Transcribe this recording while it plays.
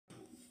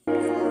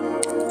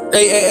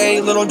Hey,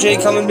 Little J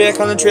coming back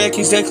on the track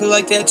exactly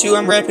like that too.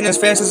 I'm rapping as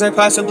fast as I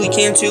possibly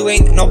can too.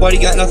 Ain't nobody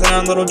got nothing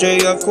on Little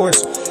J, of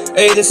course.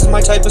 Hey, this is my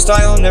type of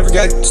style. Never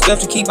got stuff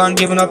to keep on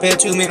giving up at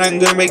too, man. I'm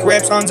gonna make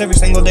rap songs every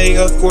single day,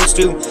 of course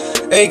too.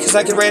 Hey, cause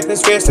I can rap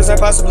as fast as I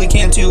possibly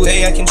can too.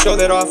 Hey, I can show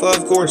that off,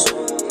 of course.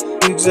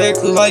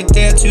 Exactly like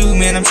that too,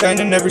 man. I'm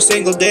shining every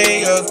single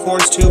day, of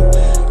course too.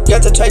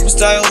 Got the type of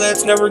style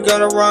that's never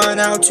gonna run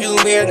out too,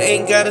 man.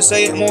 Ain't gotta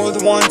say it more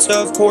than once,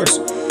 of course.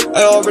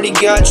 I already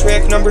got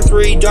track number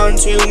 3 done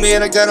too,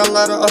 man. I got a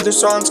lot of other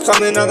songs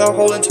coming on the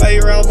whole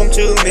entire album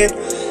too, man.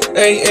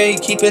 Hey,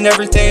 keeping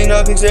everything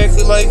up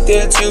exactly like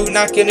that too.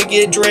 Not gonna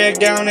get dragged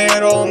down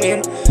at all,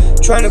 man.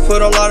 Trying to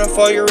put a lot of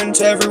fire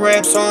into every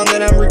rap song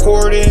that I'm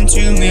recording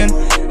too, man.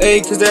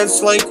 Hey, cause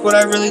that's like what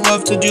I really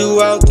love to do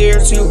out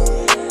there too.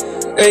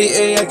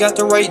 Hey, I got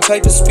the right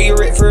type of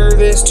spirit for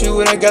this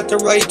too, and I got the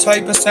right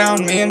type of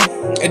sound, man.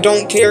 I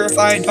don't care if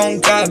I don't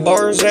got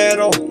bars at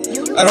all.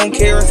 I don't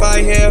care if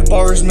I have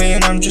bars,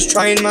 man. I'm just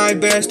trying my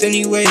best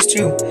anyways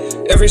too.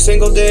 Every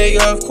single day,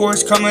 of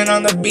course, coming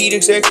on the beat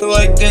exactly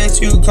like that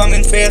too.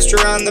 Coming faster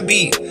on the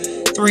beat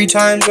 3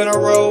 times in a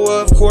row,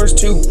 of course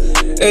too.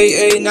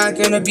 Hey, not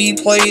gonna be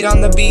played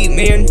on the beat,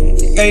 man.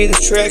 Hey,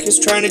 this track is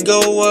trying to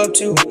go up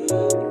too.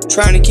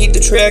 Trying to keep the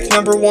track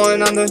number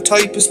 1 on the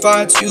type of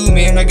spot too,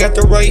 man. I got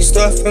the right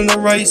stuff and the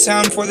right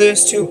sound for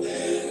this too.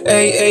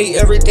 Hey,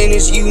 everything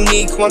is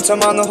unique once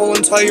I'm on the whole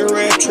entire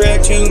rap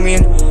track too,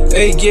 man.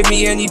 Hey, give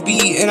me any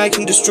beat and I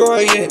can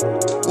destroy it.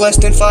 Less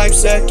than 5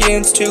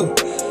 seconds too.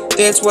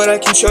 That's what I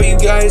can show you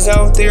guys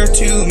out there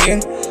too,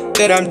 man.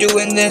 That I'm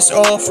doing this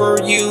all for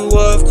you,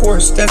 of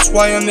course. That's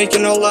why I'm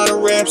making a lot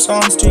of rap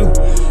songs too.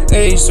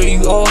 Hey, so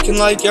you all can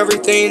like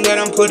everything that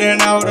I'm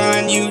putting out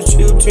on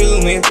YouTube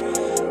too, man.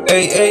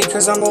 Hey,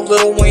 cause I'm a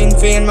Lil Wayne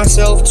fan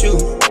myself too.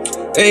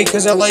 Hey,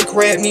 cause I like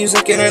rap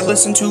music and I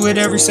listen to it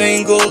every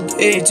single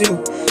day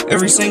too.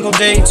 Every single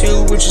day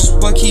too, which is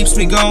what keeps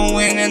me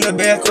going in the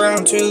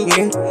background too,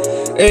 man.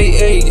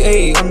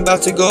 Hey, I'm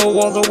about to go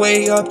all the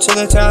way up to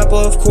the top,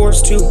 of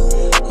course too.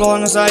 As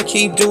long as I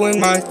keep doing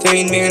my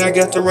thing, man, I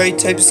got the right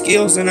type of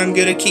skills and I'm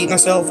gonna keep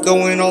myself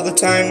going all the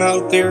time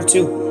out there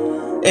too.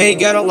 Hey,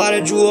 got a lot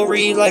of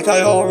jewelry, like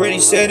I already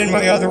said in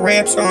my other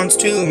rap songs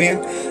too,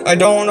 man. I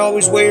don't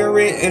always wear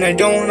it, and I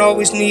don't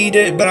always need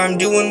it, but I'm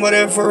doing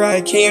whatever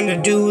I can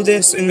to do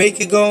this and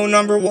make it go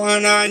number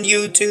 1 on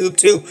YouTube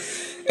too.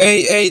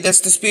 Hey,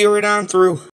 that's the spirit I'm through.